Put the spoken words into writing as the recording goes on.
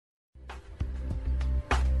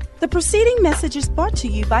The preceding message is brought to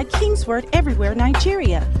you by Kingsword Everywhere,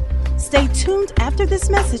 Nigeria. Stay tuned after this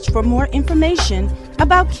message for more information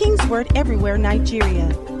about Kingsword Everywhere, Nigeria.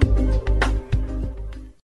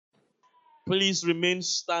 Please remain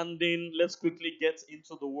standing. Let's quickly get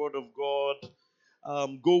into the Word of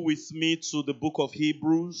God. Go with me to the book of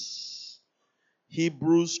Hebrews.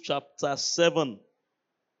 Hebrews chapter 7.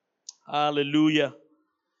 Hallelujah.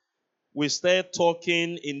 We started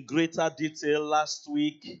talking in greater detail last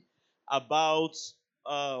week about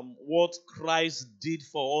what Christ did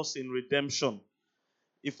for us in redemption.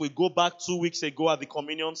 If we go back 2 weeks ago at the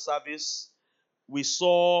communion service, we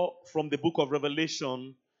saw from the book of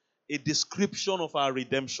Revelation a description of our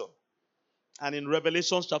redemption. And in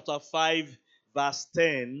Revelation chapter 5, verse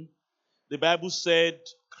 10, the Bible said,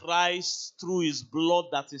 Christ, through his blood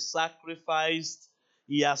that is sacrificed,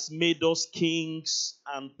 he has made us kings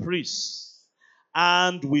and priests,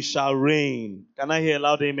 and we shall reign. Can I hear a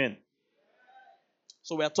loud amen?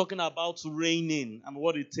 So we are talking about reigning and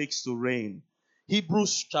what it takes to reign.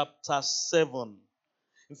 Hebrews chapter 7.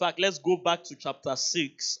 In fact, let's go back to chapter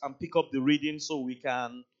 6 and pick up the reading so we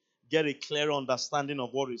can get a clear understanding of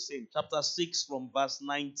what it's saying. Chapter 6 from verse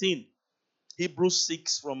 19. Hebrews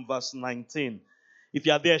 6 from verse 19. If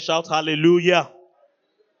you are there, shout hallelujah.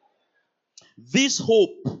 This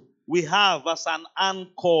hope we have as an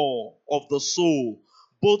anchor of the soul,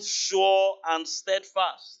 both sure and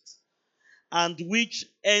steadfast, and which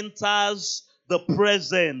enters the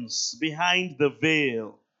presence behind the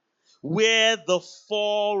veil, where the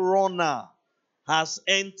forerunner has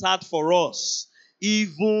entered for us,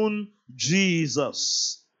 even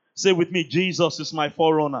Jesus. Say with me, Jesus is my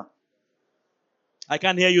forerunner. I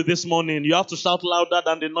can't hear you this morning. You have to shout louder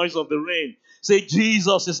than the noise of the rain. Say,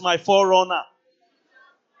 Jesus is my forerunner.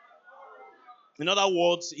 In other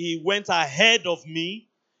words, he went ahead of me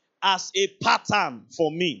as a pattern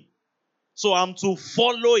for me. So I'm to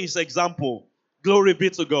follow his example. Glory be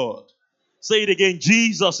to God. Say it again.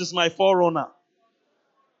 Jesus is my forerunner.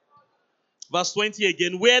 Verse 20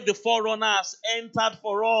 again. Where the forerunner has entered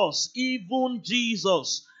for us, even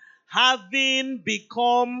Jesus, having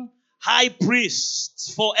become high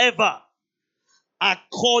priest forever,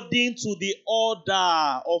 according to the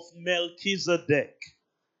order of Melchizedek.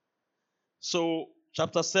 So,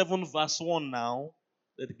 chapter 7, verse 1 now,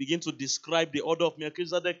 that begin to describe the order of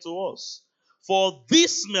Melchizedek to us. For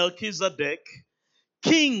this Melchizedek,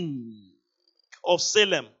 king of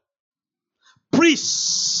Salem,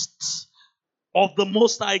 priest of the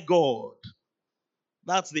Most High God.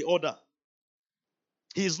 That's the order.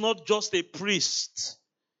 He is not just a priest,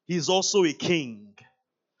 he is also a king.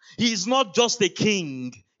 He is not just a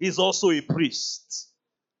king, he is also a priest.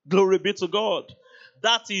 Glory be to God.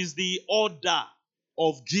 That is the order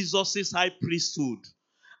of Jesus' high priesthood.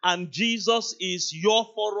 And Jesus is your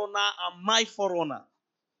forerunner and my forerunner.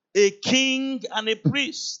 A king and a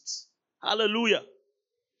priest. Hallelujah.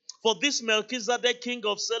 For this Melchizedek, king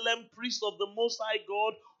of Salem, priest of the Most High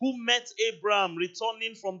God, who met Abraham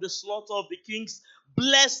returning from the slaughter of the kings,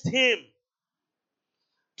 blessed him,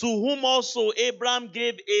 to whom also Abraham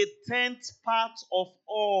gave a tenth part of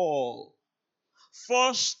all.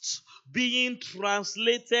 First being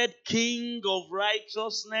translated King of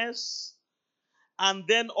Righteousness, and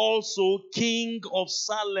then also King of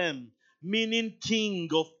Salem, meaning King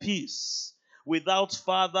of Peace, without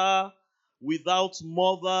father, without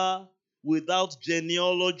mother, without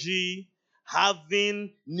genealogy,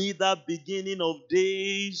 having neither beginning of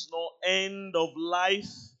days nor end of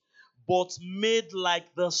life, but made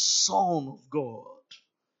like the Son of God,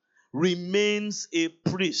 remains a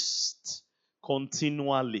priest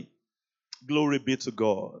continually. Glory be to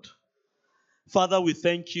God. Father, we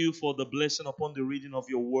thank you for the blessing upon the reading of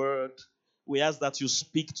your word. We ask that you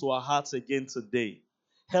speak to our hearts again today.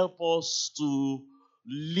 Help us to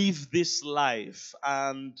live this life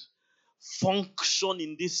and function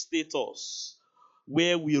in this status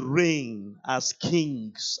where we reign as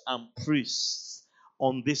kings and priests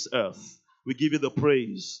on this earth. We give you the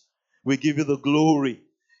praise. We give you the glory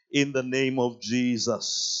in the name of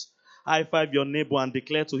Jesus. High five your neighbor and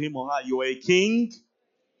declare to him or her, you are a king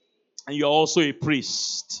and you are also a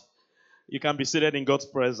priest. You can be seated in God's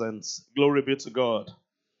presence. Glory be to God.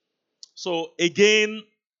 So again,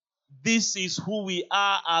 this is who we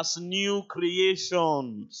are as new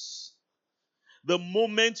creations. The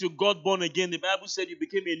moment you got born again, the Bible said you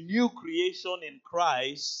became a new creation in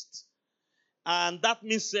Christ. And that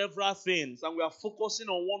means several things. And we are focusing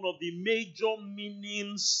on one of the major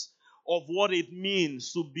meanings of what it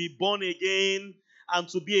means to be born again and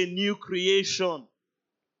to be a new creation.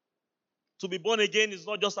 To be born again is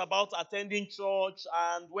not just about attending church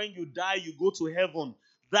and when you die, you go to heaven.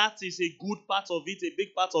 That is a good part of it, a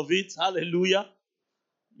big part of it. Hallelujah.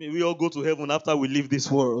 May we all go to heaven after we leave this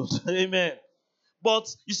world. Amen. But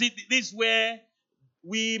you see, this is where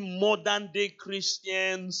we modern day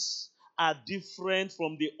Christians are different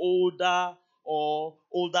from the older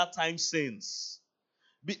time saints.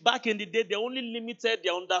 Back in the day, they only limited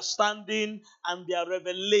their understanding and their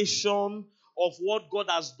revelation of what God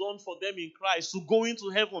has done for them in Christ to go into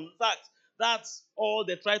heaven. In fact, that's all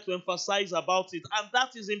they try to emphasize about it. And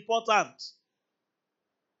that is important.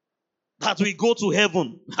 That we go to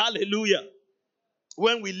heaven. Hallelujah.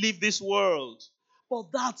 When we leave this world.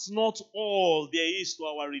 But that's not all there is to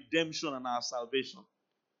our redemption and our salvation.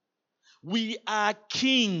 We are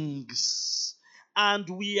kings and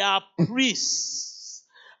we are priests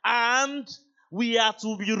and we are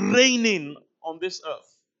to be reigning on this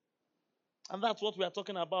earth. And that's what we are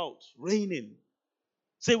talking about. Reigning.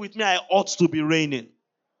 Say with me, I ought to be reigning.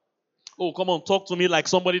 Oh, come on, talk to me like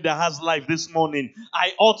somebody that has life this morning.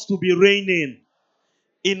 I ought to be reigning.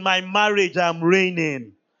 In my marriage, I'm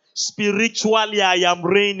reigning. Spiritually, I am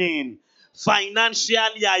reigning.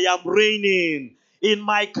 Financially, I am reigning. In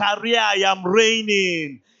my career, I am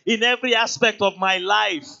reigning. In every aspect of my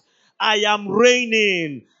life, I am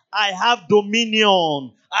reigning. I have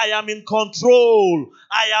dominion. I am in control.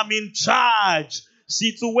 I am in charge.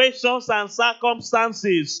 Situations and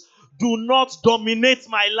circumstances do not dominate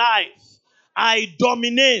my life. I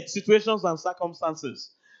dominate situations and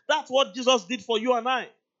circumstances. That's what Jesus did for you and I.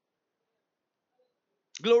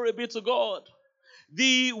 Glory be to God.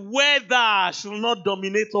 The weather should not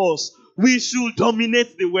dominate us. We should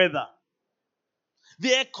dominate the weather.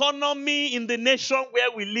 The economy in the nation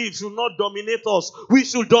where we live should not dominate us. We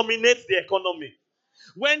should dominate the economy.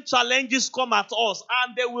 When challenges come at us,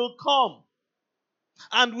 and they will come,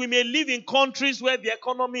 and we may live in countries where the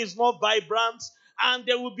economy is not vibrant, and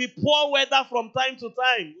there will be poor weather from time to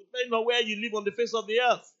time, depending on where you live on the face of the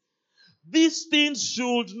earth. These things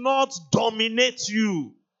should not dominate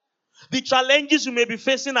you. The challenges you may be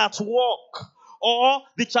facing at work, or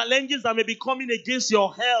the challenges that may be coming against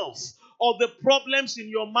your health, or the problems in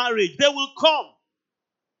your marriage, they will come.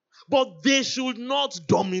 But they should not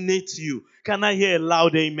dominate you. Can I hear a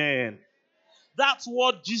loud amen? That's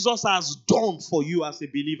what Jesus has done for you as a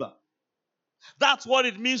believer. That's what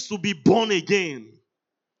it means to be born again.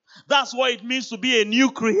 That's what it means to be a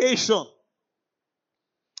new creation.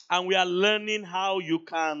 And we are learning how you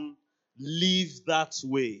can live that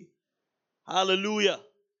way. Hallelujah.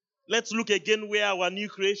 Let's look again where our new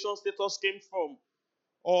creation status came from,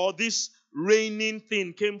 or this reigning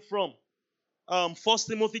thing came from. 1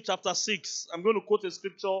 Timothy chapter 6. I'm going to quote a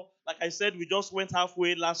scripture. Like I said, we just went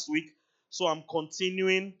halfway last week, so I'm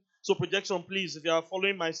continuing. So projection, please, if you are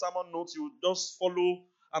following my sermon notes, you just follow.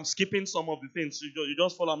 I'm skipping some of the things. You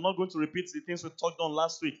just follow. I'm not going to repeat the things we talked on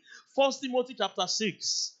last week. 1 Timothy chapter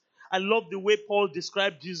 6. I love the way Paul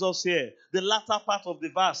described Jesus here. The latter part of the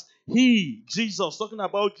verse. He, Jesus, talking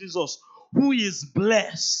about Jesus, who is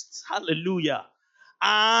blessed. Hallelujah.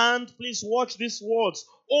 And please watch these words.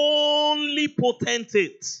 Only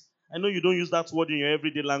potentate. I know you don't use that word in your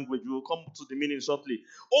everyday language. We will come to the meaning shortly.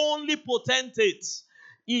 Only potentate.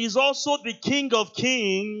 He is also the King of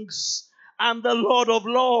kings and the Lord of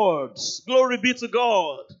lords. Glory be to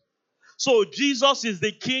God. So Jesus is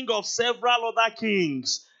the king of several other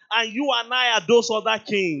kings. And you and I are those other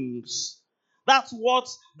kings. That's what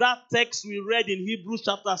that text we read in Hebrews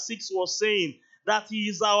chapter 6 was saying. That he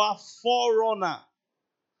is our forerunner.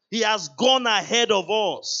 He has gone ahead of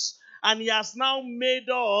us. And he has now made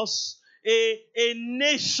us a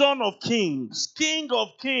nation of kings. King of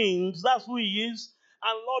kings, that's who he is.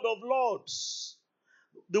 And Lord of lords.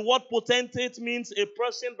 The word potentate means a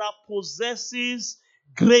person that possesses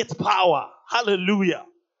great power. Hallelujah.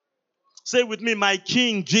 Say with me, my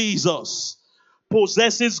King Jesus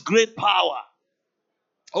possesses great power.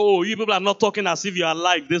 Oh, you people are not talking as if you are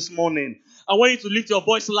alive this morning. I want you to lift your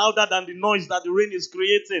voice louder than the noise that the rain is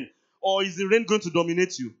creating. Or is the rain going to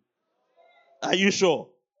dominate you? Are you sure?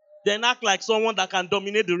 Then act like someone that can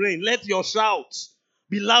dominate the rain. Let your shout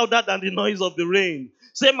be louder than the noise of the rain.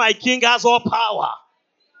 Say, my King has all power.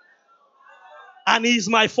 And he is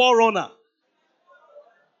my forerunner.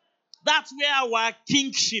 That's where our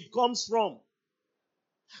kingship comes from.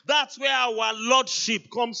 That's where our lordship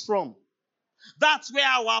comes from. That's where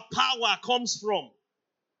our power comes from.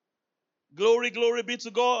 Glory, glory be to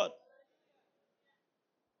God.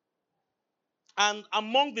 And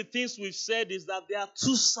among the things we've said is that there are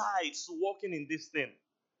two sides to walking in this thing.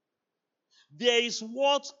 There is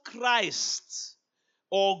what Christ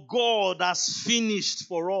or God has finished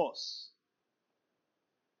for us.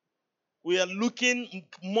 We are looking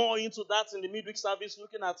more into that in the midweek service,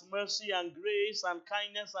 looking at mercy and grace and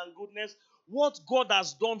kindness and goodness. What God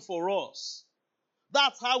has done for us.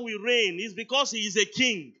 That's how we reign. It's because He is a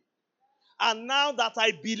king. And now that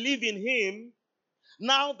I believe in Him,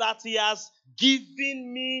 now that He has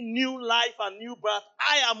given me new life and new birth,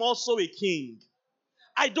 I am also a king.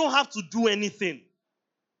 I don't have to do anything.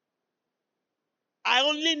 I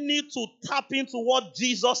only need to tap into what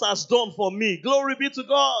Jesus has done for me. Glory be to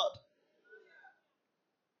God.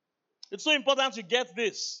 It's so important to get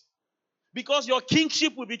this, because your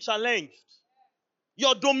kingship will be challenged.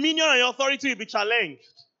 Your dominion and your authority will be challenged.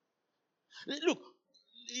 Look,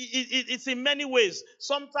 it's in many ways.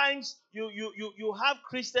 Sometimes you have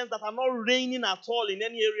Christians that are not reigning at all in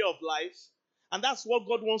any area of life. And that's what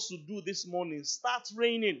God wants to do this morning. Start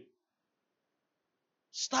reigning.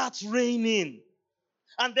 Start reigning.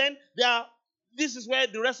 And then this is where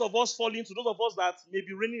the rest of us fall into. Those of us that may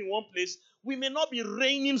be reigning in one place, we may not be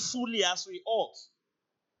reigning fully as we ought.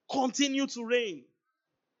 Continue to reign.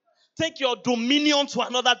 Take your dominion to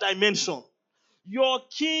another dimension. Your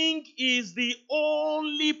king is the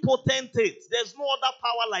only potentate. There's no other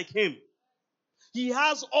power like him. He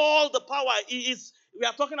has all the power. We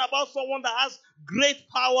are talking about someone that has great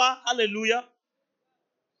power. Hallelujah.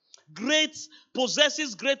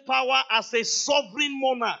 Possesses great power as a sovereign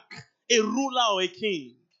monarch, a ruler or a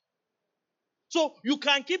king. So you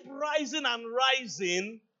can keep rising and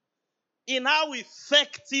rising in how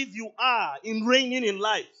effective you are in reigning in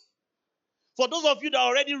life. For those of you that are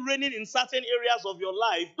already reigning in certain areas of your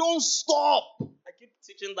life, don't stop. I keep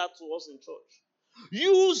teaching that to us in church.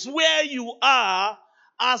 Use where you are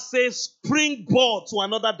as a springboard to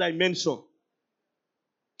another dimension.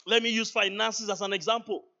 Let me use finances as an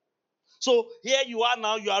example. So here you are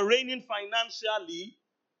now, you are reigning financially,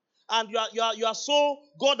 and you are so,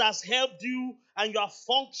 God has helped you, and you are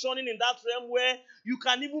functioning in that realm where you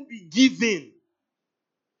can even be giving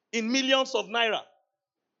in millions of naira.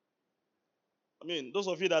 I mean, those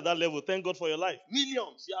of you that are at that level, thank God for your life.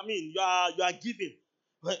 Millions. I mean, you are giving.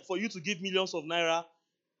 For you to give millions of naira,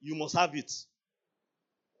 you must have it.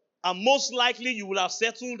 And most likely, you will have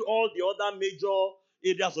settled all the other major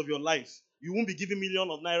areas of your life. You won't be giving millions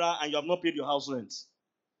of naira and you have not paid your house rent.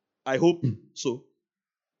 I hope so.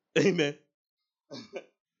 Amen.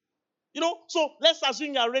 So let's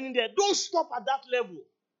assume you are reigning there. Don't stop at that level.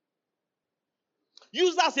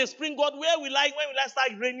 Use that as a springboard. When will I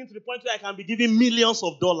start reigning to the point where I can be giving millions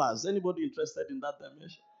of dollars? Anybody interested in that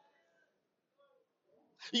dimension?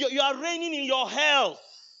 You are reigning in your health.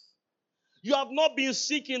 You have not been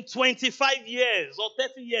sick in 25 years or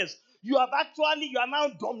 30 years. You are now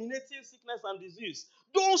dominating sickness and disease.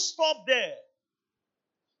 Don't stop there.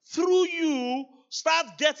 Through you,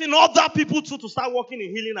 start getting other people to start working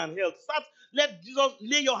in healing and health. Let Jesus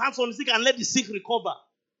lay your hands on the sick and let the sick recover.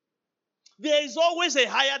 There is always a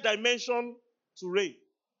higher dimension to reign.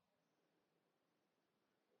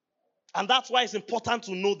 And that's why it's important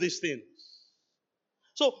to know these things.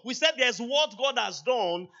 So we said there's what God has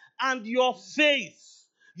done, and your faith,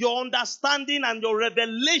 your understanding, and your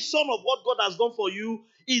revelation of what God has done for you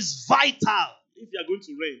is vital if you are going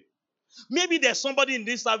to reign. Maybe there's somebody in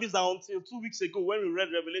this service that until 2 weeks ago, when we read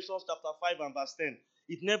Revelation chapter 5 and verse 10,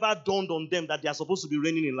 it never dawned on them that they are supposed to be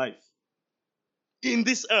reigning in life. In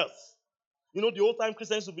this earth. The old time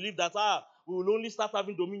Christians who believe that we will only start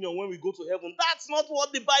having dominion when we go to heaven. That's not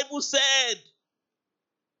what the Bible said.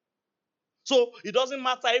 So it doesn't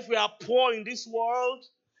matter if we are poor in this world.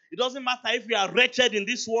 It doesn't matter if we are wretched in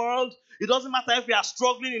this world. It doesn't matter if we are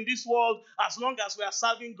struggling in this world, as long as we are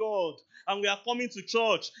serving God and we are coming to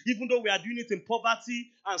church, even though we are doing it in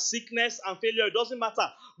poverty and sickness and failure, it doesn't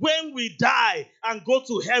matter. When we die and go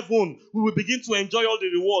to heaven, we will begin to enjoy all the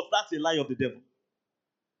rewards. That's a lie of the devil.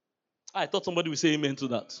 I thought somebody would say amen to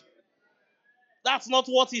that. That's not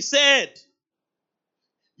what he said.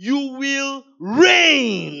 You will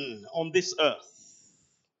reign on this earth.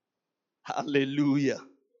 Hallelujah.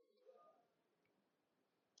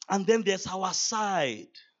 And then there's our side.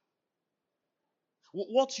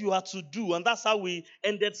 What you are to do. And that's how we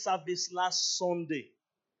ended service last Sunday.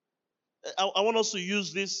 I want us to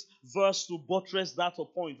use this verse to buttress that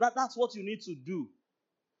point. That's what you need to do.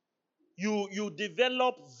 You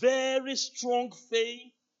develop very strong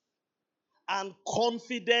faith and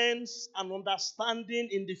confidence and understanding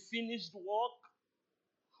in the finished work.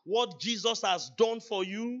 What Jesus has done for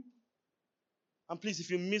you. And please,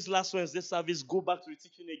 if you missed last Wednesday's service, go back to the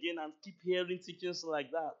teaching again and keep hearing teachings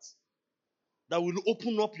like that. That will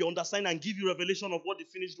open up your understanding and give you revelation of what the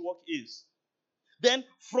finished work is. Then,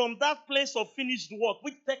 from that place of finished work,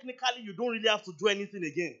 which technically you don't really have to do anything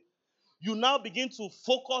again, You now begin to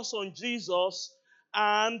focus on Jesus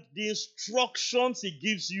and the instructions he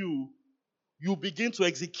gives you, you begin to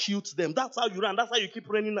execute them. That's how you run. That's how you keep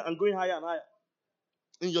running and going higher and higher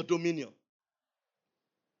in your dominion.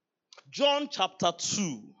 John chapter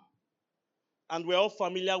 2. And we're all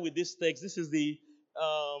familiar with this text. This is the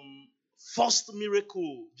first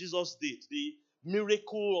miracle Jesus did. The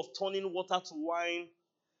miracle of turning water to wine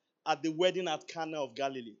at the wedding at Cana of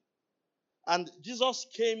Galilee. And Jesus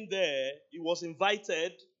came there. He was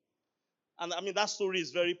invited. And I mean, that story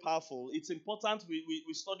is very powerful. It's important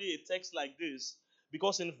we study a text like this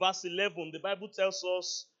because in verse 11, the Bible tells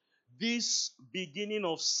us this beginning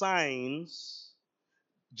of signs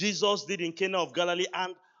Jesus did in Cana of Galilee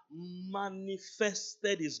and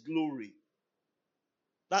manifested his glory.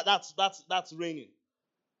 That's reigning.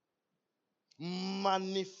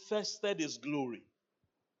 Manifested his glory.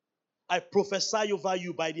 I prophesy over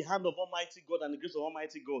you by the hand of Almighty God and the grace of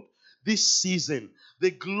Almighty God. This season,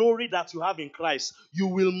 the glory that you have in Christ, you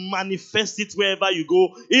will manifest it wherever you go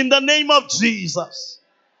in the name of Jesus.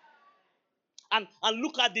 And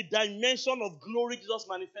look at the dimension of glory Jesus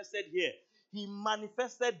manifested here. He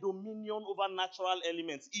manifested dominion over natural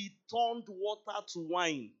elements. He turned water to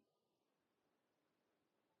wine.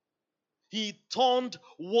 He turned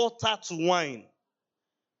water to wine.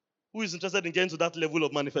 Who is interested in getting to that level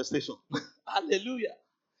of manifestation? Hallelujah.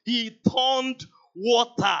 He turned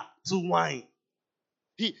water to wine.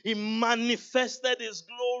 He manifested his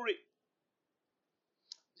glory.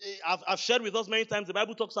 I've shared with us many times, the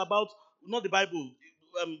Bible talks about, not the Bible,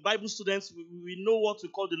 Bible students, we know what we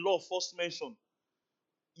call the law of first mention.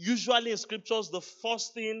 Usually in scriptures, the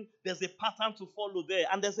first thing, there's a pattern to follow there.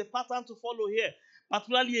 And there's a pattern to follow here.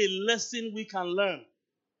 Particularly a lesson we can learn.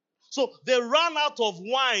 So they ran out of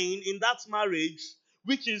wine in that marriage,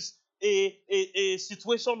 which is a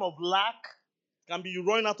situation of lack. Can be you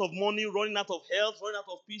running out of money, running out of health, running out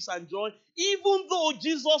of peace and joy, even though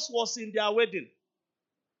Jesus was in their wedding.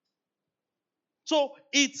 So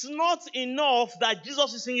it's not enough that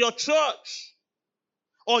Jesus is in your church,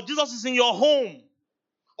 or Jesus is in your home,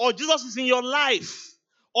 or Jesus is in your life,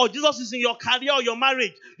 or Jesus is in your career or your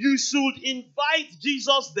marriage. You should invite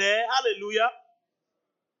Jesus there. Hallelujah.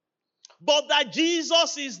 But that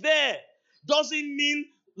Jesus is there doesn't mean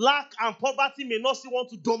lack and poverty may not still want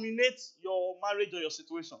to dominate your marriage or your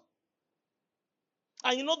situation.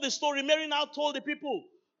 And you know the story, Mary now told the people,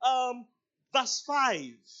 verse 5.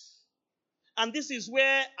 And this is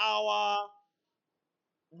where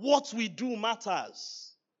what we do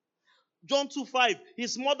matters. John 2:5.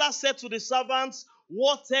 His mother said to the servants,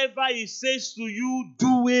 whatever he says to you,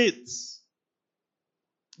 do it.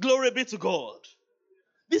 Glory be to God.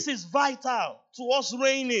 This is vital to us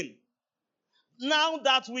reigning. Now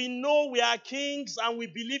that we know we are kings and we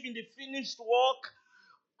believe in the finished work,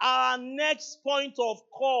 our next point of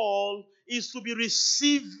call is to be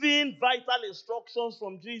receiving vital instructions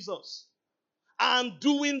from Jesus and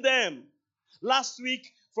doing them. Last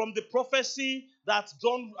week, from the prophecy that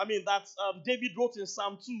David wrote in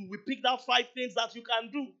Psalm 2, we picked out 5 things that you can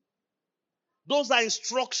do. Those are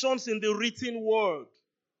instructions in the written word.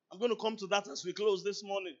 I'm going to come to that as we close this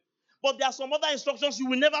morning. But there are some other instructions you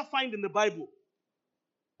will never find in the Bible.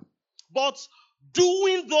 But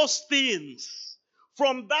doing those things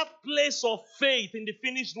from that place of faith in the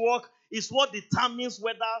finished work is what determines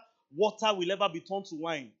whether water will ever be turned to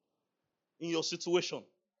wine in your situation.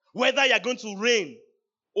 Whether you're going to reign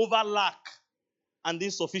over lack and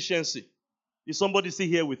insufficiency. Is somebody still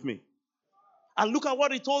here with me? And look at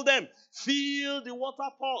what he told them. Fill the water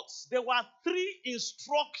pots. There were 3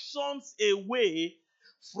 instructions away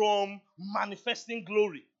from manifesting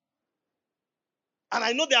glory. And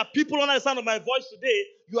I know there are people under the sound of my voice today.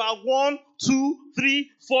 You are 1, 2,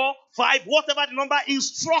 3, 4, 5, whatever the number,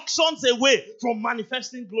 instructions away from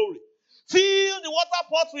manifesting glory. Fill the water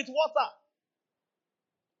pot with water.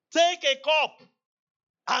 Take a cup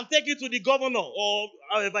and take it to the governor or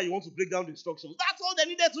however you want to break down the instructions. That's all they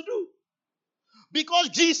needed to do. Because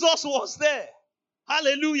Jesus was there.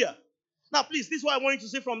 Hallelujah. Now, please, this is what I want you to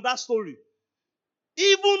see from that story.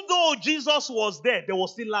 Even though Jesus was there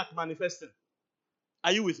was still lack manifesting.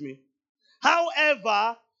 Are you with me?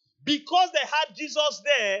 However, because they had Jesus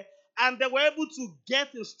there and they were able to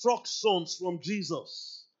get instructions from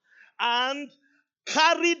Jesus and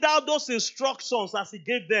carried out those instructions as he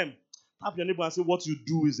gave them, tap your neighbor and say, what you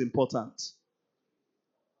do is important.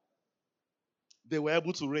 They were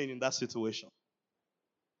able to reign in that situation.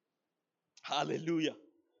 Hallelujah.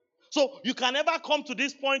 So you can never come to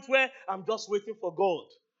this point where I'm just waiting for God.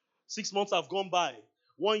 6 months have gone by.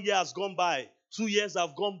 1 year has gone by. 2 years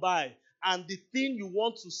have gone by. And the thing you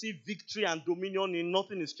want to see victory and dominion in,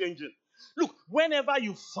 nothing is changing. Look, whenever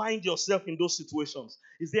you find yourself in those situations,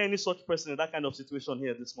 is there any such person in that kind of situation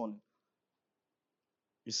here this morning?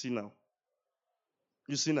 You see now.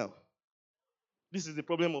 You see now. This is the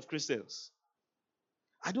problem of Christians.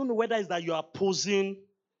 I don't know whether it's that you are opposing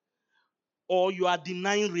or you are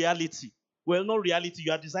denying reality. Well, not reality,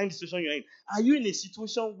 you are denying the situation you're in. Are you in a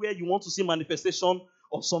situation where you want to see manifestation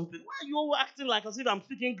of something? Why are you acting like as if I'm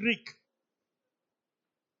speaking Greek?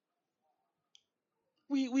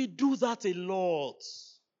 We do that a lot.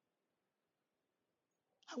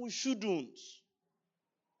 And we shouldn't.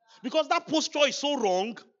 Because that posture is so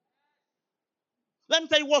wrong. Let me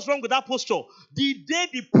tell you what's wrong with that posture. The day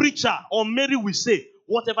the preacher or Mary will say,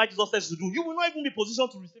 whatever Jesus says to do, you will not even be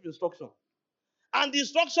positioned to receive instruction. And the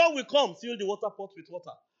instruction will come, fill the water pot with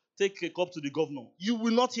water. Take a cup to the governor. You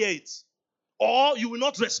will not hear it. Or you will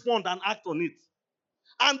not respond and act on it.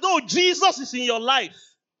 And though Jesus is in your life,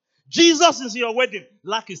 Jesus is in your wedding,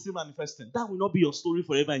 lack is still manifesting. That will not be your story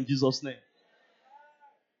forever in Jesus' name.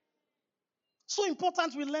 So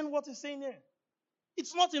important we learn what he's saying here.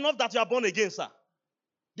 It's not enough that you are born again, sir.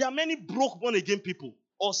 There are many broke born again people,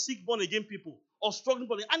 or sick born again people, or struggling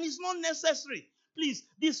born again, and it's not necessary. Please,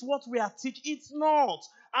 this is what we are teaching. It's not.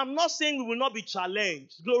 I'm not saying we will not be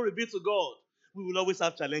challenged. Glory be to God. We will always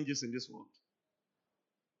have challenges in this world.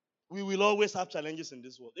 We will always have challenges in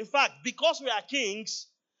this world. In fact, because we are kings,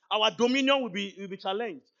 our dominion will be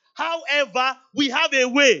challenged. However, we have a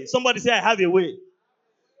way. Somebody say, I have a way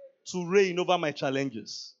to reign over my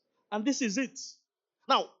challenges. And this is it.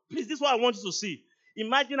 Now, please, this is what I want you to see.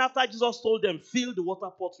 Imagine after Jesus told them, fill the water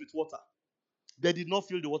pot with water. They did not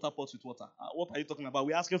fill the water pot with water. What are you talking about?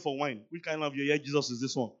 We're asking for wine. Which kind of your Jesus is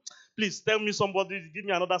this one? Please tell me somebody, give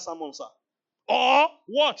me another sermon, sir. Or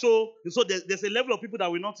watch. So there's a level of people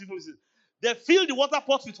that will not even listen. They filled the water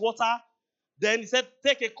pot with water. Then he said,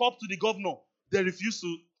 take a cup to the governor. They refused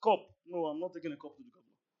to. Cup. No, I'm not taking a cup to the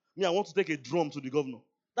governor. Me, I want to take a drum to the governor.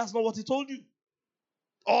 That's not what he told you.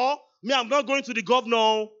 Or, me, I'm not going to the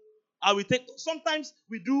governor. I will take. Sometimes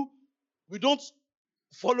we don't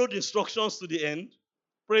follow the instructions to the end.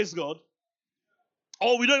 Praise God.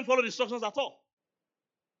 Or we don't follow the instructions at all.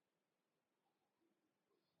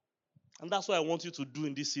 And that's what I want you to do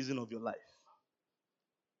in this season of your life.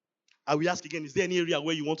 I will ask again, is there any area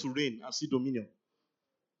where you want to reign and see dominion?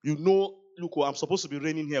 You know, look, I'm supposed to be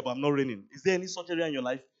reigning here, but I'm not reigning. Is there any such area in your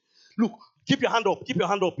life? Look, keep your hand up. Keep your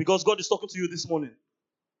hand up because God is talking to you this morning.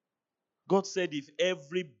 God said, if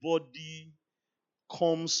everybody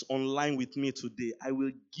comes online with me today, I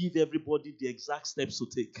will give everybody the exact steps to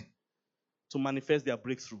take to manifest their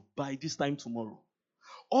breakthrough by this time tomorrow.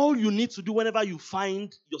 All you need to do whenever you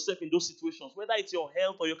find yourself in those situations, whether it's your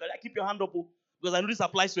health or your career, keep your hand up. Because I know this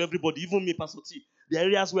applies to everybody, even me, Pastor T. The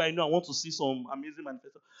areas where I know I want to see some amazing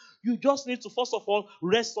manifestation. You just need to, first of all,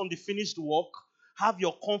 rest on the finished work. Have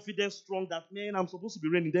your confidence strong that, man, I'm supposed to be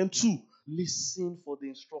ready. Then, two, listen for the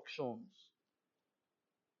instructions.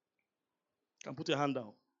 You can put your hand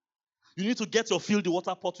down. You need to get your fill the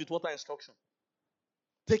water pot with water instruction.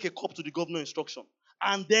 Take a cup to the governor instruction.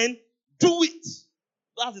 And then do it.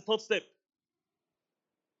 That's the third step.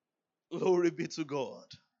 Glory be to God.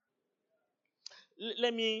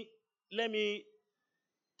 Let me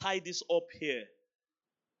tie this up here.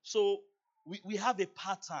 So we have a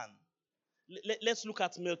pattern. Let's look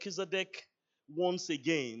at Melchizedek once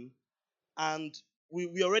again. And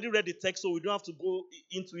we already read the text, so we don't have to go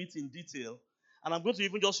into it in detail. And I'm going to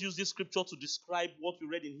even just use this scripture to describe what we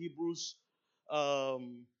read in Hebrews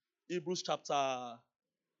chapter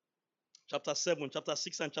 7, chapter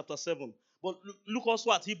 6 and chapter 7. But look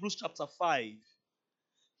also at Hebrews chapter 5.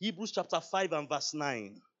 Hebrews chapter 5 and verse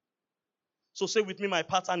 9. So say with me, my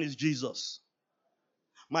pattern is Jesus.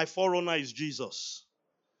 My forerunner is Jesus.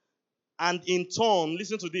 And in turn,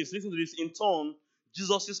 listen to this. In turn,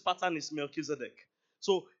 Jesus' pattern is Melchizedek.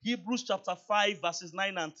 So Hebrews chapter 5 verses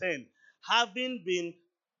 9 and 10. Having been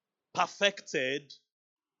perfected,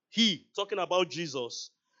 he, talking about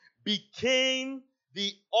Jesus, became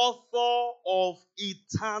the author of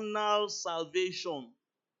eternal salvation.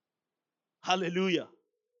 Hallelujah.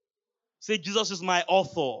 Say, Jesus is my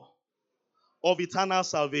author of eternal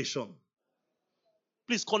salvation.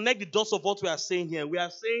 Please connect the dots of what we are saying here. We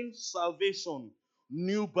are saying salvation,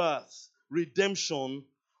 new birth, redemption,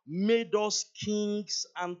 made us kings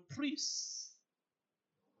and priests.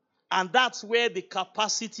 And that's where the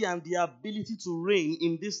capacity and the ability to reign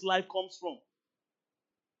in this life comes from.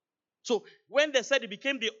 So when they said he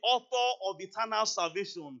became the author of eternal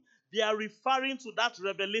salvation, they are referring to that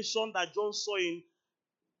revelation that John saw in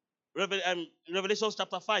Revelation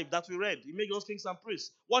chapter 5 that we read. He made us kings and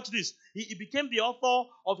priests. Watch this. He became the author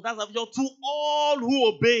of eternal salvation to all who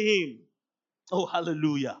obey him. Oh,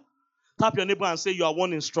 hallelujah. Tap your neighbor and say you are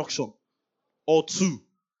one instruction, or two,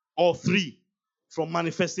 or three from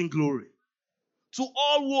manifesting glory. To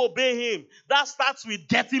all who obey him. That starts with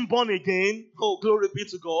getting born again. Oh, glory be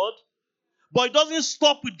to God. But it doesn't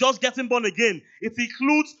stop with just getting born again. It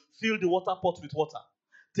includes fill the water pot with water.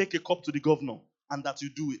 Take a cup to the governor, and that you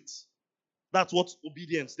do it. That's what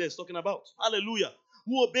obedience there is talking about. Hallelujah.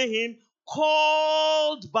 Who obey him,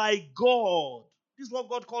 called by God. This is what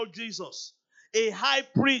God called Jesus. A high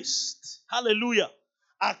priest. Hallelujah.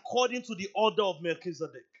 According to the order of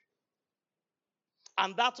Melchizedek.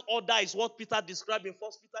 And that order is what Peter described in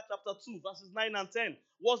 1 Peter chapter 2, verses 9 and 10.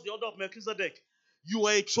 What's the order of Melchizedek? You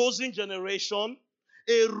are a chosen generation,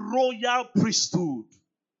 a royal priesthood.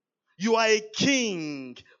 You are a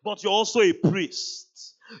king, but you're also a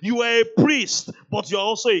priest. You are a priest, but you're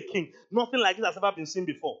also a king. Nothing like it has ever been seen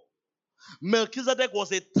before. Melchizedek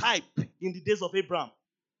was a type in the days of Abraham,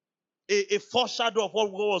 a foreshadow of what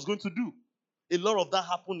God was going to do. A lot of that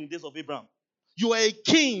happened in the days of Abraham. You are a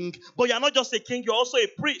king, but you're not just a king, you're also a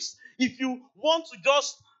priest. If you want to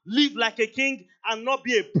just live like a king and not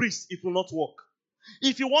be a priest, it will not work.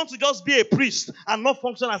 If you want to just be a priest and not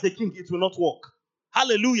function as a king, it will not work.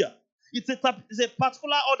 Hallelujah. It's a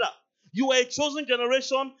particular order. You are a chosen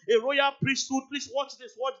generation, a royal priesthood. Please watch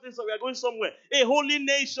this, we are going somewhere. A holy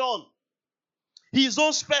nation. His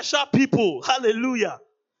own special people. Hallelujah.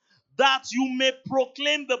 That you may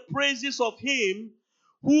proclaim the praises of him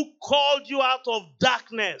who called you out of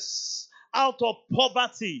darkness, out of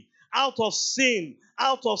poverty, out of sin,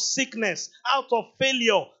 out of sickness, out of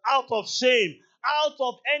failure, out of shame, out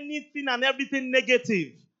of anything and everything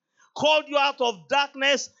negative. Called you out of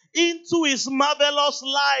darkness into his marvelous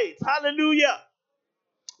light. Hallelujah.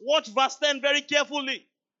 Watch verse 10 very carefully.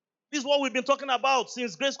 This is what we've been talking about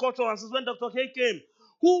since Grace Culture and since when Dr. K came.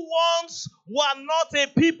 Who once were not a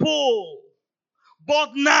people,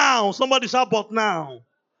 but now, somebody shout, but now,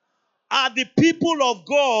 are the people of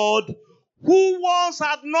God who once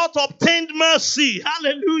had not obtained mercy.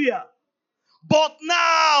 Hallelujah. But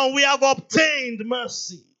now we have obtained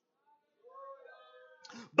mercy.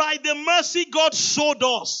 By the mercy God showed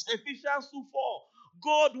us. Ephesians 2:4.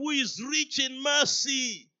 God who is rich in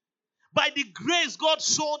mercy. By the grace God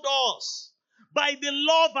showed us. By the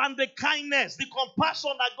love and the kindness, the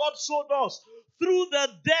compassion that God showed us. Through the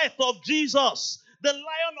death of Jesus. The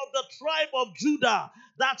Lion of the tribe of Judah.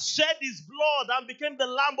 That shed his blood and became the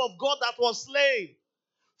Lamb of God that was slain.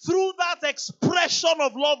 Through that expression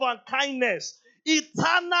of love and kindness.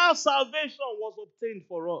 Eternal salvation was obtained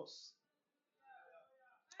for us.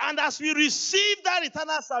 And as we receive that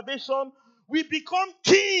eternal salvation, we become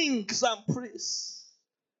kings and priests.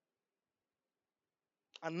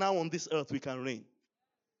 And now on this earth we can reign.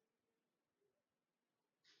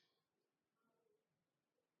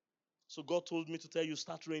 So God told me to tell you,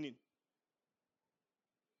 start reigning.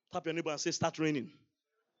 Tap your neighbor and say, start reigning.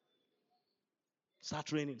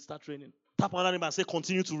 Start reigning, start reigning. Tap another neighbor and say,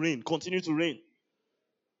 continue to reign, continue to reign.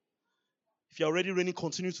 If you're already reigning,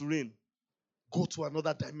 continue to reign. Go to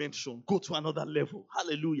another dimension. Go to another level.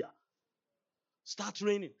 Hallelujah. Start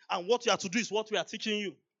reigning. And what you have to do is what we are teaching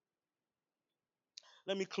you.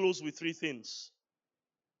 Let me close with three things.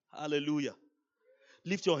 Hallelujah.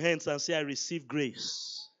 Lift your hands and say, I receive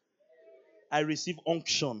grace. I receive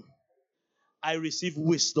unction. I receive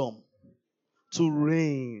wisdom to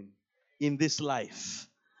reign in this life.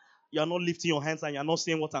 You're not lifting your hands and you're not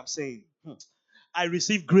saying what I'm saying. I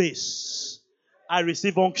receive grace. I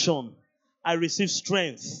receive unction. I receive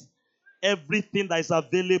strength. Everything that is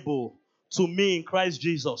available to me in Christ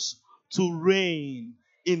Jesus to reign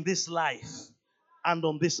in this life and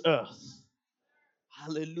on this earth.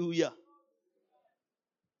 Hallelujah.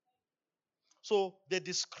 So they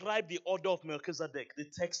describe the order of Melchizedek, the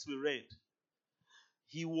text we read.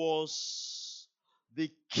 He was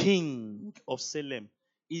the king of Salem.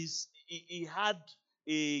 He had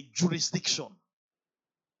a jurisdiction.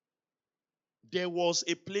 There was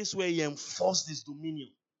a place where he enforced his dominion.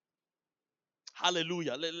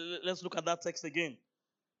 Hallelujah. Let's look at that text again.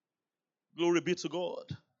 Glory be to God.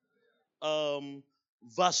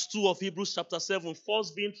 Verse 2 of Hebrews chapter 7.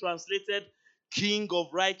 First being translated King of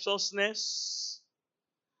Righteousness.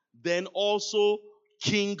 Then also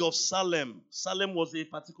King of Salem. Salem was a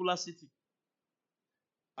particular city.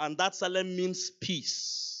 And that Salem means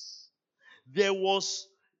peace. There was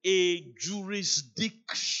a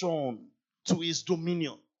jurisdiction to his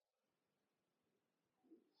dominion.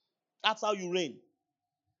 That's how you reign.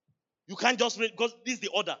 You can't just reign because this is the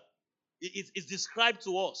order. It's described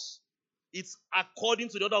to us. It's according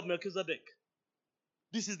to the order of Melchizedek.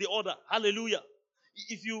 This is the order. Hallelujah.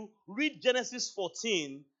 If you read Genesis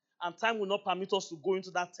 14 And time will not permit us to go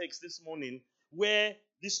into that text this morning, where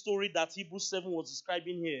this story that Hebrews 7 was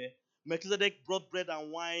describing here, Melchizedek brought bread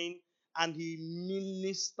and wine, and he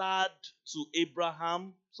ministered to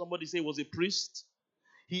Abraham. Somebody say he was a priest.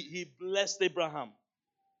 He blessed Abraham.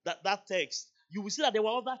 That text, you will see that there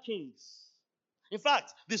were other kings. In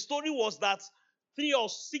fact, the story was that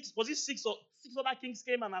 6 other kings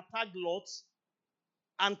came and attacked Lot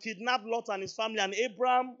and kidnapped Lot and his family, and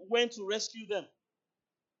Abraham went to rescue them.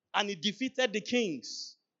 And he defeated the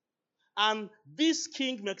kings. And this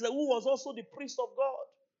king, who was also the priest of God,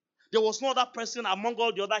 there was no other person among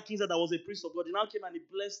all the other kings that was a priest of God. He now came and he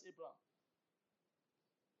blessed Abraham.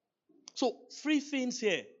 So, 3 things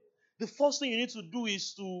here. The first thing you need to do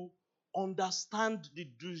is to understand the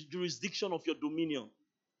jurisdiction of your dominion.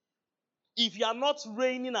 If you are not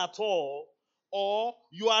reigning at all, or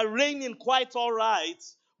you are reigning quite all right,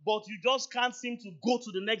 but you just can't seem to go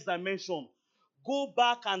to the next dimension, go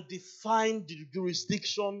back and define the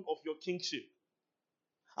jurisdiction of your kingship.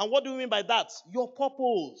 And what do we mean by that? Your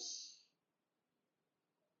purpose.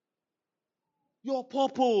 Your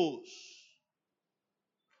purpose.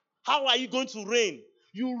 How are you going to reign?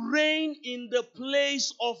 You reign in the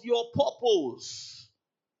place of your purpose.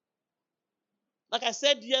 Like I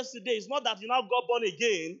said yesterday, it's not that you now got born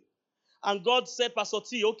again and God said, Pastor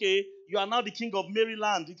T, okay, you are now the king of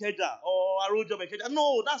Maryland, Ikeja, or Arojo, Ikeja.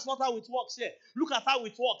 No, that's not how it works here. Look at how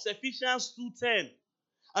it works. Ephesians 2:10.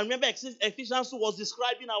 And remember, Ephesians 2 was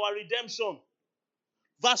describing our redemption.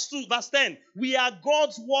 Verse 10. We are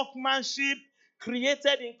God's workmanship,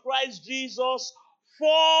 created in Christ Jesus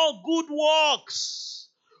for good works,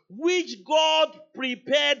 which God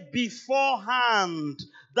prepared beforehand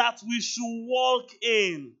that we should walk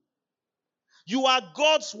in. You are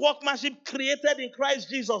God's workmanship, created in Christ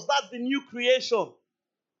Jesus. That's the new creation.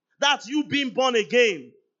 That's you being born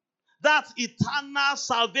again. That's eternal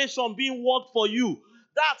salvation being worked for you.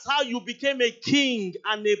 That's how you became a king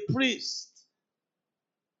and a priest.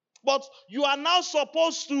 But you are now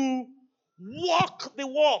supposed to walk the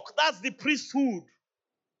walk. That's the priesthood.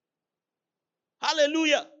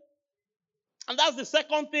 Hallelujah. And that's the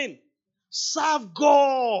second thing. Serve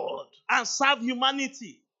God and serve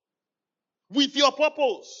humanity with your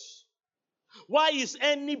purpose. Why is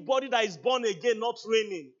anybody that is born again not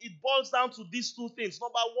reigning? It boils down to these 2 things.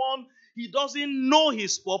 Number 1, he doesn't know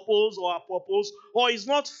his purpose or her purpose, or is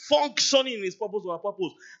not functioning in his purpose or her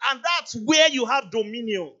purpose. And that's where you have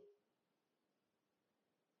dominion.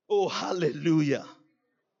 Oh, hallelujah.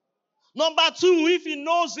 Number 2, if he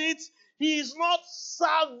knows it, he is not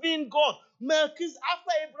serving God.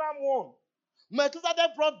 After Abraham won,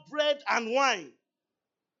 Melchizedek brought bread and wine.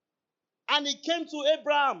 And he came to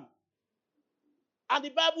Abraham. And the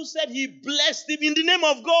Bible said he blessed him in the name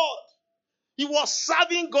of God. He was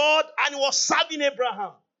serving God and he was serving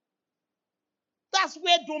Abraham. That's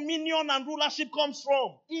where dominion and rulership comes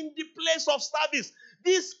from. In the place of service.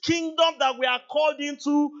 This kingdom that we are called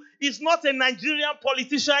into is not a Nigerian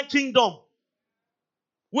politician kingdom,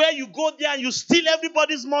 where you go there and you steal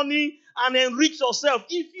everybody's money and enrich yourself.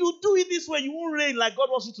 If you do it this way, you won't reign like God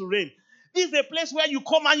wants you to reign. This is a place where you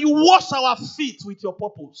come and you wash our feet with your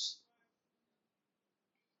purpose.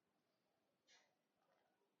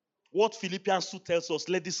 What Philippians 2 tells us,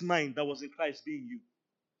 let this mind that was in Christ be in you.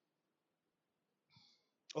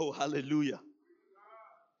 Oh, hallelujah.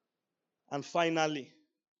 And finally,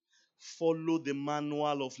 follow the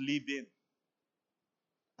manual of living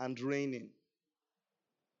and reigning.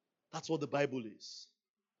 That's what the Bible is.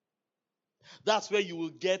 That's where you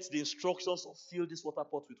will get the instructions of fill this water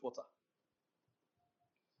pot with water.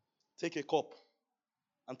 Take a cup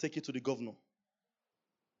and take it to the governor.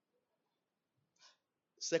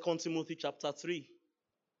 2 Timothy chapter 3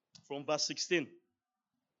 from verse 16.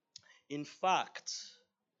 In fact,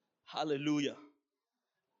 hallelujah.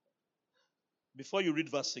 Before you read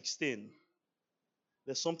verse 16,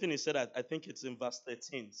 there's something he said, I think it's in verse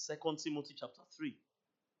 13. 2 Timothy chapter 3.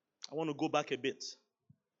 I want to go back a bit.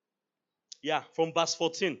 Yeah, from verse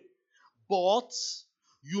 14. But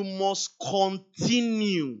you must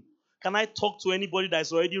continue. Can I talk to anybody that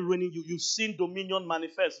is already reigning? You've seen dominion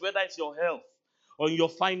manifest, whether it's your health or in your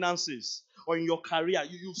finances or in your career.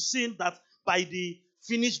 You've seen that by the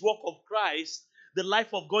finished work of Christ, the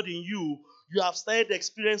life of God in you, you have started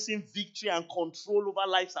experiencing victory and control over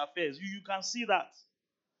life's affairs. You can see that.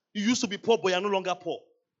 You used to be poor, but you're no longer poor.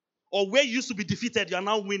 Or where you used to be defeated, you are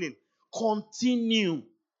now winning. Continue.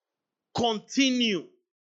 Continue.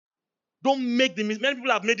 Don't make the mistake. Many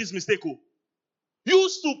people have made this mistake. You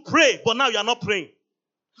used to pray, but now you are not praying.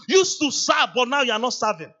 You used to serve, but now you are not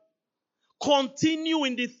serving. Continue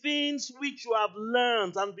in the things which you have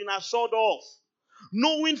learned and been assured of,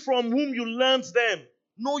 knowing from whom you learned them.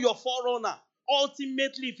 Know your forerunner.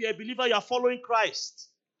 Ultimately, if you're a believer, you are following Christ.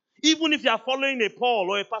 Even if you are following a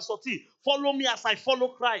Paul or a Pastor T, follow me as I follow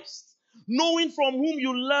Christ. Knowing from whom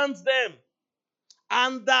you learned them.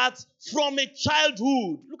 And that from a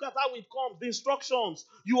childhood, look at how it comes, the instructions.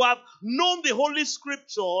 You have known the Holy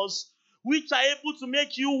Scriptures, which are able to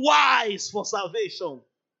make you wise for salvation.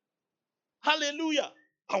 Hallelujah.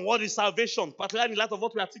 And what is salvation? Particularly in light of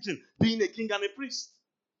what we are teaching, being a king and a priest.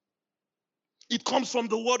 It comes from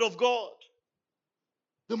the Word of God.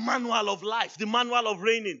 The manual of life, the manual of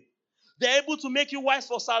reigning. They're able to make you wise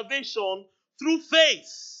for salvation through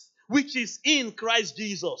faith, which is in Christ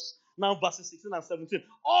Jesus. Now verses 16 and 17.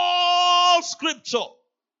 All scripture,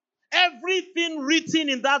 everything written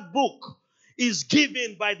in that book is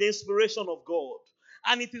given by the inspiration of God.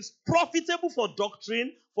 And it is profitable for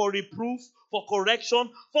doctrine, for reproof, for correction,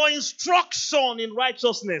 for instruction in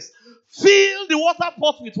righteousness. Fill the water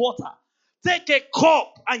pot with water. Take a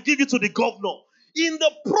cup and give it to the governor. In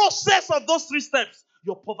the process of those 3 steps,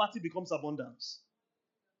 your poverty becomes abundance.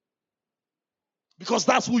 Because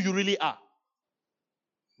that's who you really are.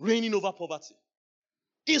 Reigning over poverty.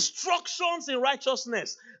 Instructions in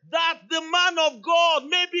righteousness, that the man of God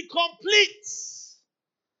may be complete,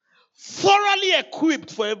 thoroughly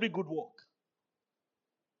equipped for every good work.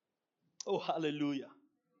 Oh, hallelujah.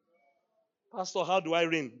 Pastor, how do I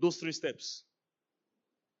reign? Those 3 steps.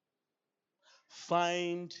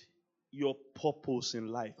 Find your purpose in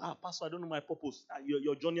life. Pastor, I don't know my purpose.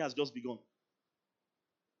 Your journey has just begun.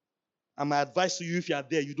 And my advice to you, if you are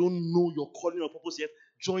there, you don't know your calling or purpose yet,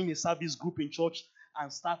 join a service group in church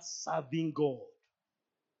and start serving God.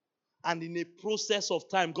 And in a process of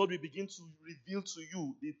time, God will begin to reveal to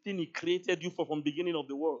you the thing He created you for from the beginning of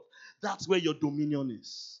the world. That's where your dominion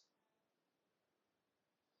is.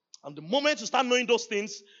 And the moment you start knowing those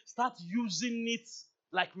things, start using it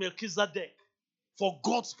like Melchizedek for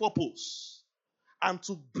God's purpose and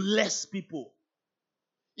to bless people.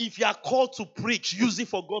 If you are called to preach, use it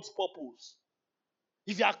for God's purpose.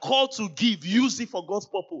 If you are called to give, use it for God's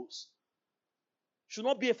purpose. Should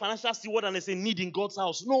not be a financial steward and there's a need in God's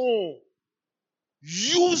house. No.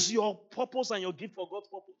 Use your purpose and your gift for God's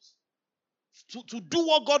purpose. To do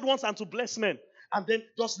what God wants and to bless men. And then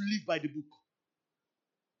just live by the book.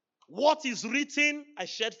 What is written, I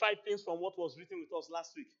shared 5 things from what was written with us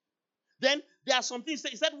last week. Then there are some things,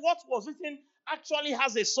 he said what was written actually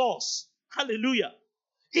has a source. Hallelujah.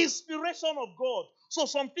 Inspiration of God. So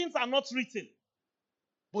some things are not written.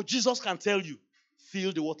 But Jesus can tell you,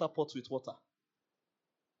 fill the water pot with water.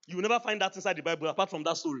 You will never find that inside the Bible apart from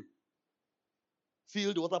that story.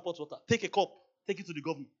 Fill the water pot with water. Take a cup. Take it to the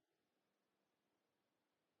governor.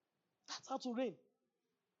 That's how to reign.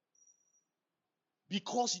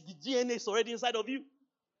 Because the DNA is already inside of you.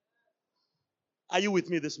 Are you with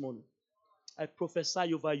me this morning? I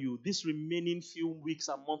prophesy over you this remaining few weeks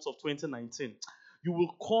and months of 2019. You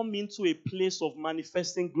will come into a place of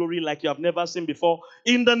manifesting glory like you have never seen before.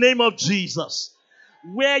 In the name of Jesus.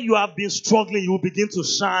 Where you have been struggling, you will begin to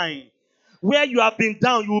shine. Where you have been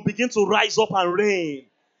down, you will begin to rise up and reign.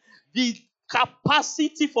 The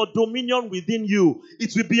capacity for dominion within you,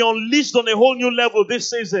 it will be unleashed on a whole new level this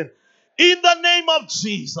season. In the name of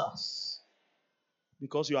Jesus.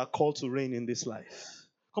 Because you are called to reign in this life.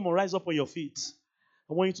 Come on, rise up on your feet.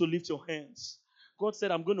 I want you to lift your hands. God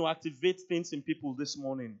said, I'm going to activate things in people this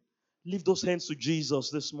morning. Lift those hands to Jesus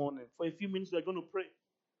this morning. For a few minutes, we're going to pray.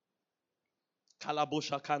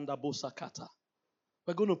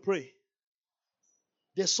 We're going to pray.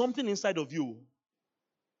 There's something inside of you.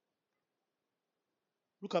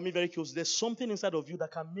 Look at me very close. There's something inside of you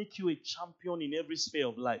that can make you a champion in every sphere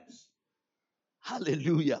of life.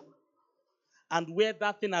 Hallelujah. And where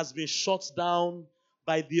that thing has been shut down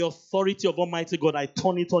by the authority of Almighty God, I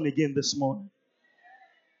turn it on again this morning.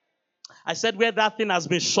 I said where that thing has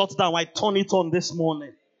been shut down, I turn it on this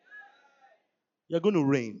morning. You're going to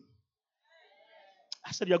reign.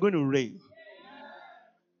 I said you're going to reign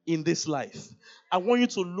in this life. I want you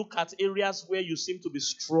to look at areas where you seem to be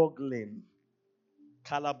struggling.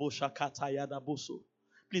 Please,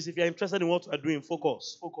 if you're interested in what we're doing,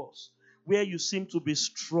 focus. Where you seem to be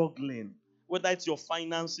struggling, whether it's your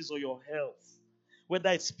finances or your health, whether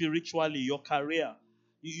it's spiritually, your career,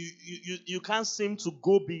 you can't seem to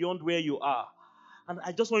go beyond where you are. And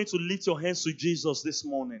I just want you to lift your hands to Jesus this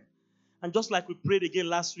morning. And just like we prayed again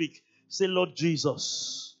last week, say, Lord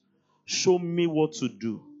Jesus, show me what to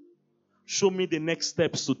do. Show me the next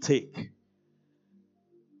steps to take.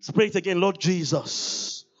 Let's pray it again. Lord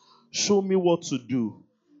Jesus, show me what to do.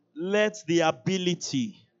 Let the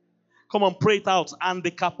ability, come on, pray it out, and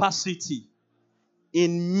the capacity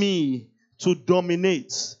in me to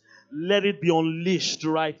dominate, let it be unleashed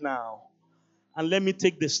right now. And let me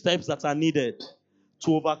take the steps that are needed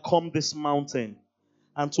to overcome this mountain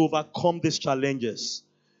and to overcome these challenges.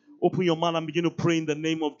 Open your mouth and begin to pray in the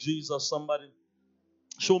name of Jesus. Somebody,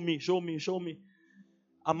 show me, show me, show me.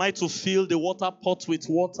 Am I to fill the water pot with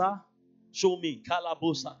water? Show me.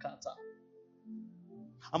 Kalabosakata.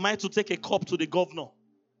 Am I to take a cup to the governor?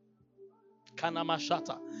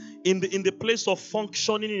 Kanamashata. In the place of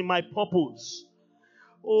functioning in my purpose.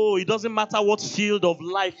 Oh, it doesn't matter what field of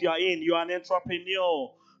life you are in. You are an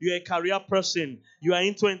entrepreneur. You are a career person. You are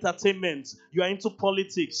into entertainment. You are into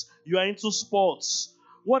politics. You are into sports.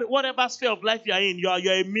 Whatever sphere of life you are in, you are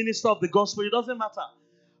a minister of the gospel. It doesn't matter.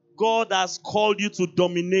 God has called you to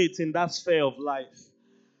dominate in that sphere of life.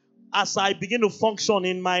 As I begin to function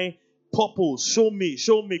in my purpose, show me,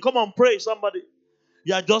 show me. Come on, pray, somebody.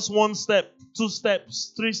 You are just 1 step, 2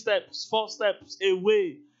 steps, 3 steps, 4 steps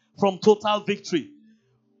away from total victory.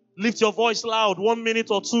 Lift your voice loud, 1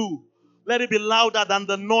 minute or 2. Let it be louder than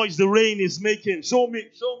the noise the rain is making. Show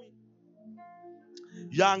me, show me.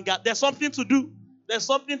 Yanga, there's something to do. There's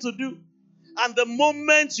something to do. And the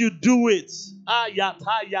moment you do it,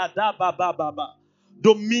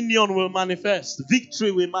 dominion will manifest.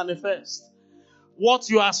 Victory will manifest. What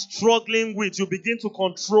you are struggling with, you begin to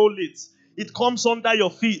control it. It comes under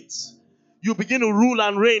your feet. You begin to rule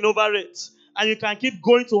and reign over it. And you can keep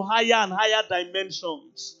going to higher and higher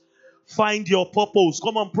dimensions. Find your purpose.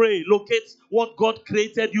 Come on, pray. Locate what God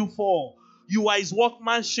created you for. You are His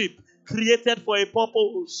workmanship, created for a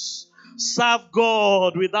purpose. Serve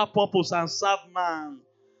God with that purpose and serve man.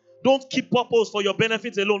 Don't keep purpose for your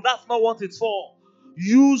benefit alone. That's not what it's for.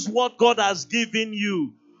 Use what God has given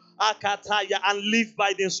you. Akataya, and live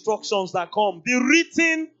by the instructions that come. The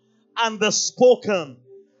written and the spoken.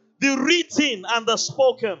 The written and the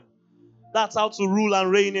spoken. That's how to rule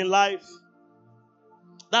and reign in life.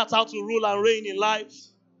 That's how to rule and reign in life.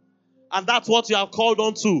 And that's what you are called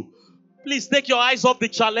on to. Please take your eyes off the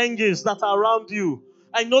challenges that are around you.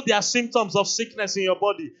 I know there are symptoms of sickness in your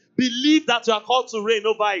body. Believe that you are called to reign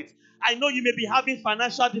over it. I know you may be having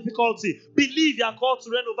financial difficulty. Believe you are called to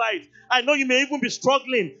reign over it. I know you may even be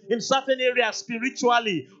struggling in certain areas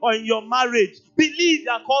spiritually or in your marriage. Believe you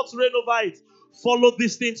are called to reign over it. Follow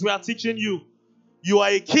these things we are teaching you. You are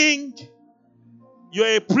a king. You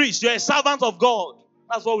are a priest. You are a servant of God.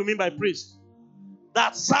 That's what we mean by priest.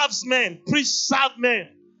 That serves men. Priests serve men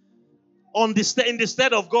in the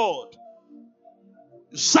stead of God.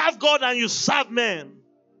 You serve God and you serve men.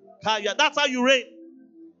 That's how you reign.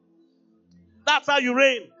 That's how you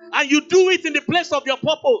reign. And you do it in the place of your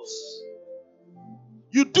purpose.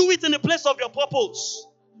 You do it in the place of your purpose.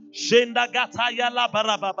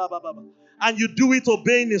 And you do it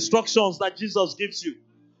obeying instructions that Jesus gives you.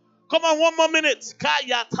 Come on, 1 more minute.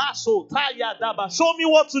 Show me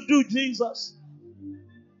what to do, Jesus.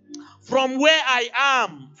 From where I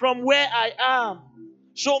am.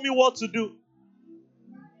 Show me what to do.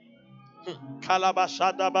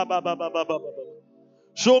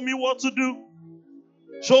 Show me what to do.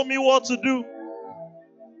 Show me what to do.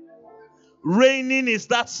 Reigning is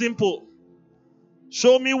that simple.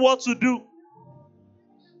 Show me what to do.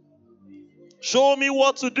 Show me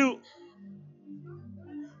what to do.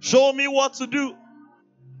 Show me what to do.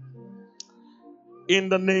 In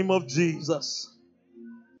the name of Jesus.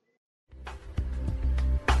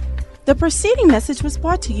 The preceding message was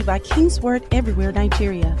brought to you by Kingsword Everywhere,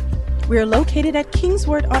 Nigeria. We are located at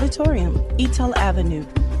Kingsword Auditorium, Etel Avenue,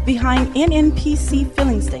 behind NNPC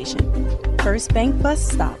Filling Station, First Bank Bus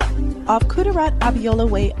Stop, off Kudirat Abiola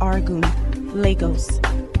Way, Oregun, Lagos.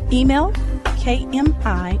 Email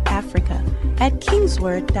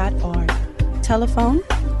kmiafrica@kingsword.org. Telephone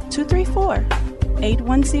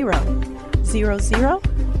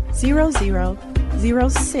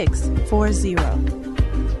 234-810-00000640.